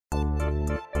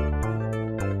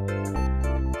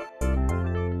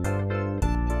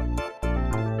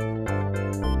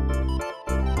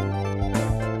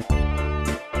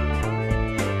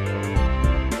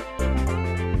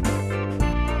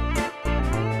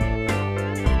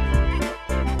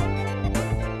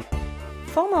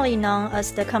formerly known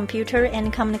as the Computer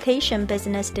and Communication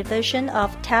Business Division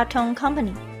of Tatung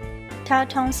Company.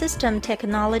 Tatung System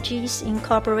Technologies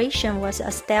Inc. was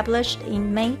established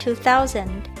in May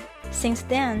 2000. Since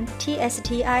then,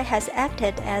 TSTI has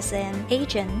acted as an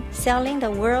agent selling the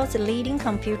world's leading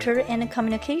computer and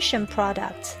communication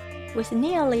products. With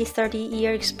nearly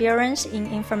 30-year experience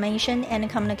in information and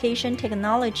communication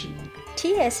technology,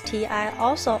 TSTI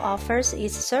also offers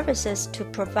its services to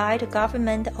provide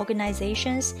government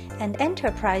organizations and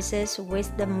enterprises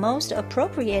with the most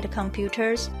appropriate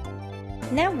computers,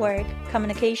 network,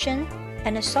 communication,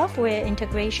 and software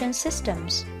integration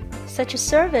systems. Such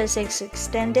service is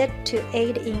extended to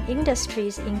aid in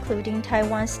industries including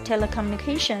Taiwan's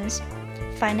telecommunications,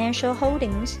 financial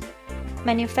holdings,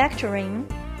 manufacturing,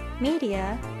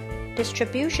 media,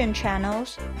 distribution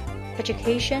channels,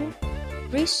 education,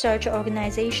 research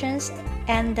organizations,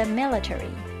 and the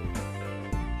military.